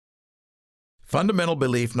Fundamental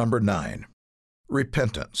belief number 9,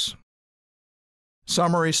 repentance.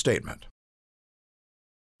 Summary statement.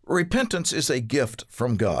 Repentance is a gift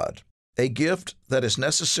from God, a gift that is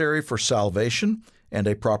necessary for salvation and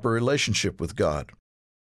a proper relationship with God.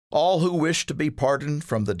 All who wish to be pardoned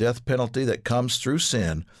from the death penalty that comes through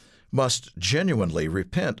sin must genuinely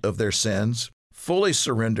repent of their sins, fully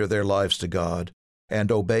surrender their lives to God,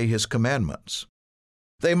 and obey His commandments.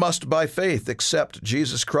 They must by faith accept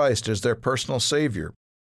Jesus Christ as their personal Savior,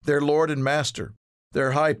 their Lord and Master,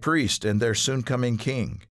 their High Priest, and their soon-coming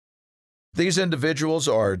King. These individuals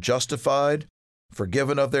are justified,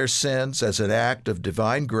 forgiven of their sins as an act of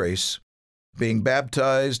divine grace, being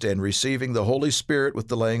baptized and receiving the Holy Spirit with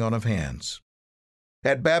the laying on of hands.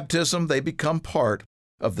 At baptism, they become part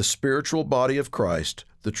of the spiritual body of Christ,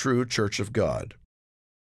 the true Church of God.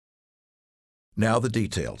 Now the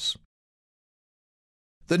details.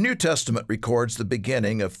 The New Testament records the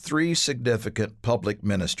beginning of 3 significant public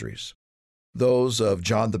ministries, those of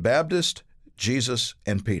John the Baptist, Jesus,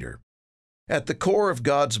 and Peter. At the core of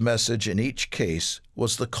God's message in each case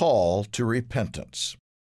was the call to repentance.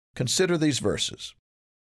 Consider these verses.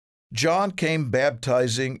 John came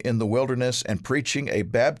baptizing in the wilderness and preaching a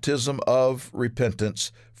baptism of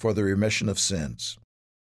repentance for the remission of sins.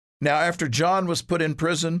 Now, after John was put in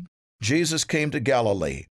prison, Jesus came to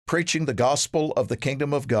Galilee, preaching the gospel of the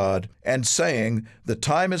kingdom of God and saying, "The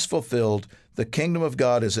time is fulfilled, the kingdom of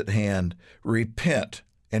God is at hand. Repent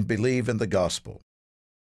and believe in the gospel."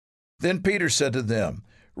 Then Peter said to them,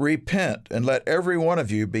 "Repent and let every one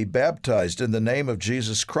of you be baptized in the name of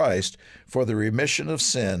Jesus Christ for the remission of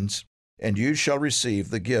sins, and you shall receive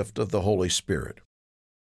the gift of the Holy Spirit."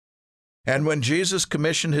 And when Jesus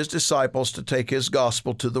commissioned His disciples to take His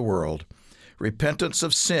gospel to the world, repentance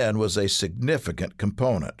of sin was a significant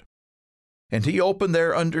component. And He opened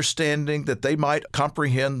their understanding that they might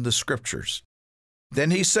comprehend the Scriptures.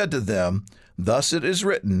 Then He said to them, "Thus it is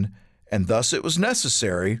written, and thus it was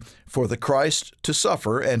necessary for the Christ to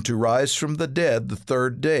suffer and to rise from the dead the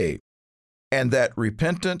 3rd day, and that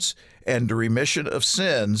repentance and the remission of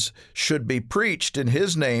sins should be preached in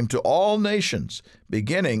His name to all nations,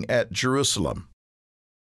 beginning at Jerusalem."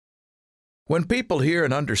 When people hear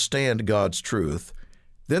and understand God's truth,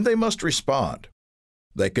 then they must respond.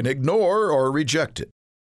 They can ignore or reject it,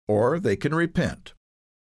 or they can repent.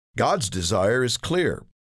 God's desire is clear.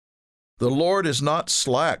 The Lord is not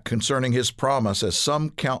slack concerning His promise, as some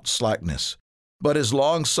count slackness, but is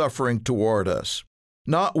long-suffering toward us,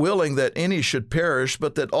 not willing that any should perish,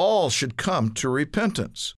 but that all should come to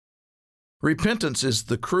repentance. Repentance is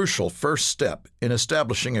the crucial first step in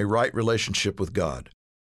establishing a right relationship with God.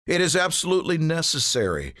 It is absolutely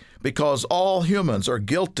necessary because all humans are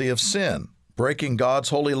guilty of sin, breaking God's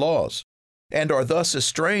holy laws, and are thus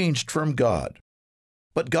estranged from God.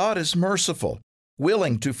 But God is merciful,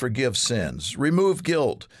 willing to forgive sins, remove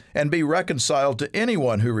guilt, and be reconciled to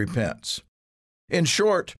anyone who repents. In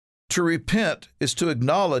short, to repent is to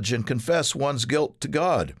acknowledge and confess one's guilt to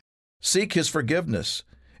God, seek His forgiveness,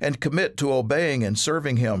 and commit to obeying and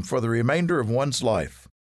serving Him for the remainder of one's life.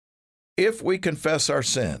 If we confess our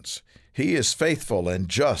sins, He is faithful and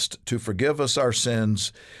just to forgive us our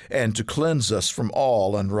sins and to cleanse us from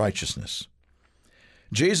all unrighteousness.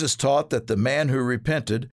 Jesus taught that the man who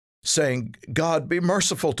repented, saying, "God, be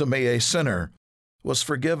merciful to me, a sinner," was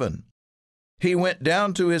forgiven. He went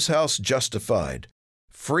down to his house justified,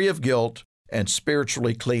 free of guilt, and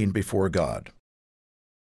spiritually clean before God.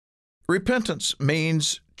 Repentance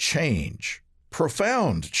means change,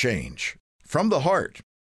 profound change, from the heart.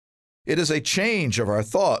 It is a change of our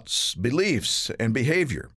thoughts, beliefs, and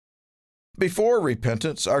behavior. Before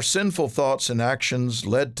repentance, our sinful thoughts and actions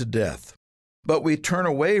led to death. But we turn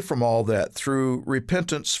away from all that through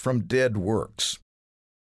repentance from dead works.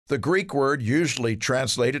 The Greek word usually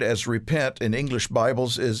translated as repent in English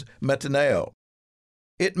Bibles is metaneo.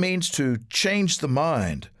 It means to change the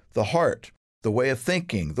mind, the heart, the way of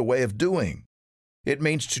thinking, the way of doing. It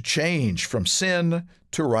means to change from sin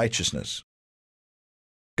to righteousness.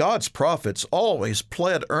 God's prophets always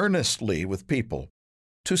pled earnestly with people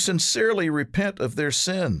to sincerely repent of their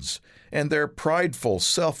sins and their prideful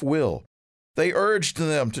self-will. They urged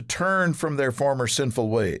them to turn from their former sinful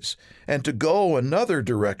ways and to go another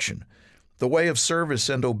direction, the way of service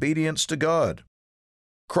and obedience to God.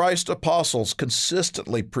 Christ's apostles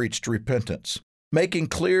consistently preached repentance, making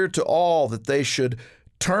clear to all that they should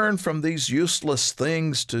turn from these useless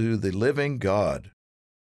things to the living God.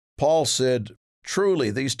 Paul said, "Truly,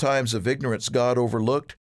 these times of ignorance God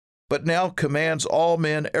overlooked, but now commands all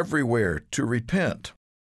men everywhere to repent."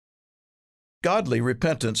 Godly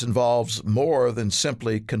repentance involves more than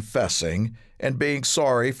simply confessing and being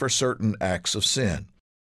sorry for certain acts of sin.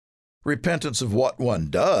 Repentance of what one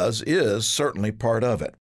does is certainly part of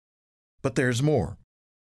it. But there's more.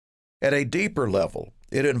 At a deeper level,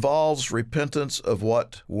 it involves repentance of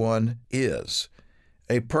what one is.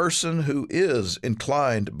 A person who is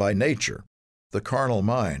inclined by nature, the carnal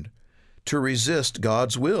mind, to resist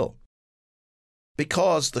God's will.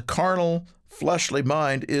 Because the carnal, fleshly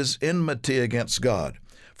mind is enmity against God,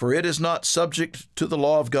 for it is not subject to the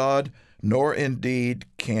law of God, nor indeed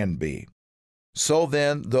can be. So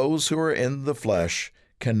then, those who are in the flesh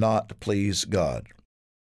cannot please God.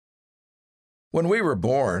 When we were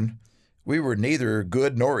born, we were neither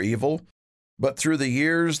good nor evil, but through the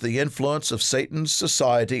years, the influence of Satan's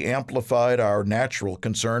society amplified our natural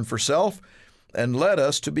concern for self and led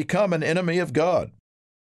us to become an enemy of God.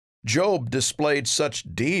 Job displayed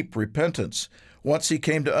such deep repentance once he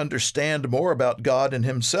came to understand more about God and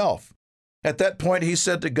himself. At that point, he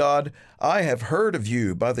said to God, "I have heard of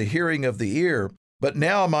you by the hearing of the ear, but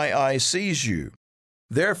now my eye sees you.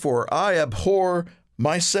 Therefore I abhor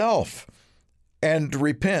myself and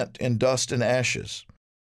repent in dust and ashes."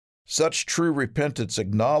 Such true repentance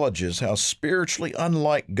acknowledges how spiritually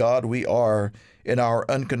unlike God we are in our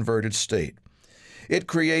unconverted state. It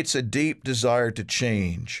creates a deep desire to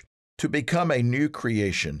change, to become a new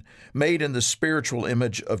creation, made in the spiritual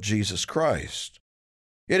image of Jesus Christ.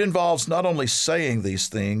 It involves not only saying these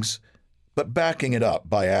things, but backing it up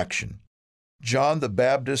by action. John the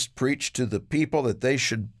Baptist preached to the people that they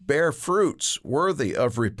should bear fruits worthy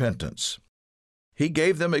of repentance. He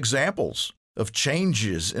gave them examples of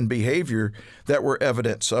changes in behavior that were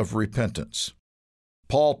evidence of repentance.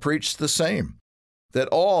 Paul preached the same, that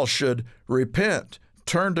all should repent,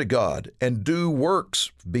 turn to God, and do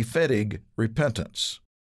works befitting repentance.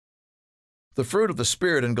 The fruit of the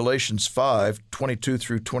Spirit in Galatians 5:22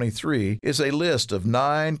 through 23 is a list of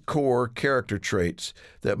 9 core character traits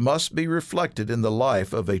that must be reflected in the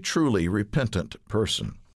life of a truly repentant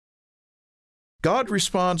person. God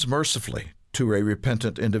responds mercifully to a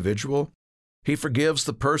repentant individual. He forgives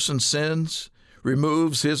the person's sins,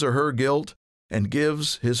 removes his or her guilt, and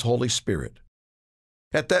gives His Holy Spirit.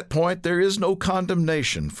 At that point, there is no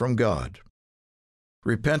condemnation from God.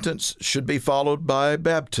 Repentance should be followed by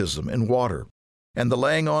baptism in water and the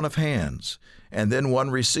laying on of hands, and then one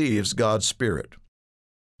receives God's Spirit.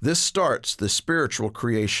 This starts the spiritual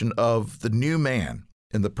creation of the new man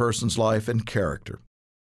in the person's life and character.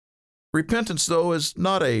 Repentance, though, is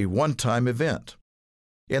not a one-time event.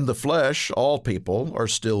 In the flesh, all people are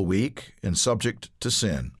still weak and subject to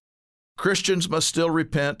sin. Christians must still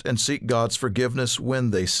repent and seek God's forgiveness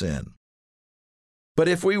when they sin. But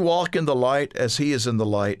if we walk in the light as He is in the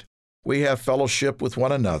light, we have fellowship with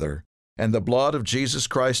one another, and the blood of Jesus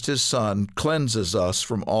Christ, His Son, cleanses us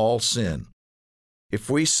from all sin. If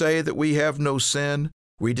we say that we have no sin,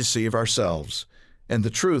 we deceive ourselves, and the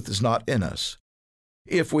truth is not in us.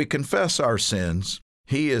 If we confess our sins,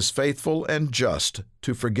 He is faithful and just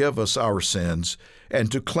to forgive us our sins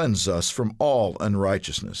and to cleanse us from all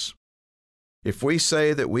unrighteousness. If we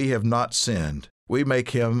say that we have not sinned, we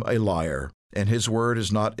make Him a liar, and His word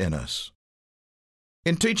is not in us.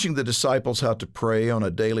 In teaching the disciples how to pray on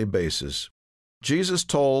a daily basis, Jesus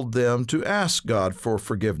told them to ask God for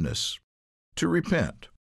forgiveness, to repent.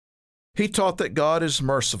 He taught that God is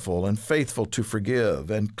merciful and faithful to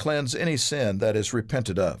forgive and cleanse any sin that is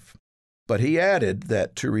repented of. But He added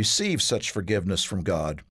that to receive such forgiveness from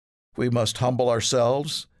God, we must humble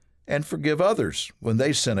ourselves and forgive others when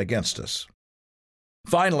they sin against us.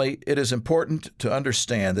 Finally, it is important to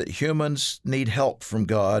understand that humans need help from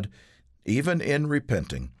God, even in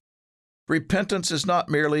repenting. Repentance is not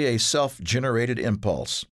merely a self-generated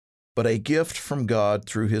impulse, but a gift from God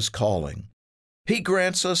through His calling. He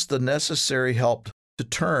grants us the necessary help to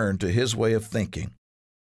turn to His way of thinking.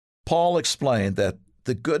 Paul explained that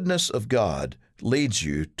the goodness of God leads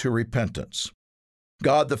you to repentance.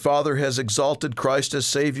 God the Father has exalted Christ as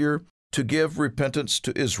Savior to give repentance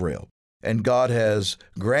to Israel, and God has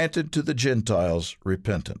granted to the Gentiles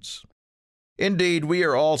repentance. Indeed, we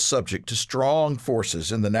are all subject to strong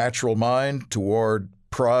forces in the natural mind toward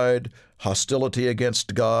pride, hostility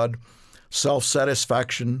against God,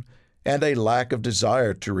 self-satisfaction, and a lack of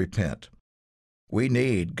desire to repent. We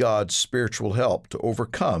need God's spiritual help to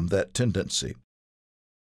overcome that tendency.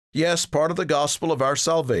 Yes, part of the gospel of our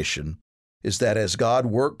salvation is that as God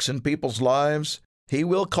works in people's lives, He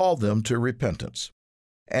will call them to repentance.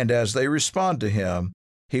 And as they respond to Him,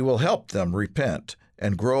 He will help them repent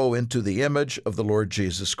and grow into the image of the Lord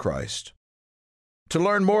Jesus Christ. To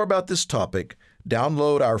learn more about this topic,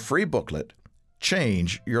 download our free booklet,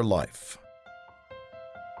 Change Your Life.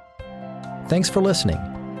 Thanks for listening.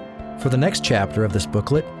 For the next chapter of this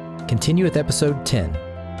booklet, continue with episode 10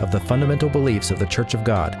 of the Fundamental Beliefs of the Church of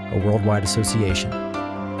God, a Worldwide Association.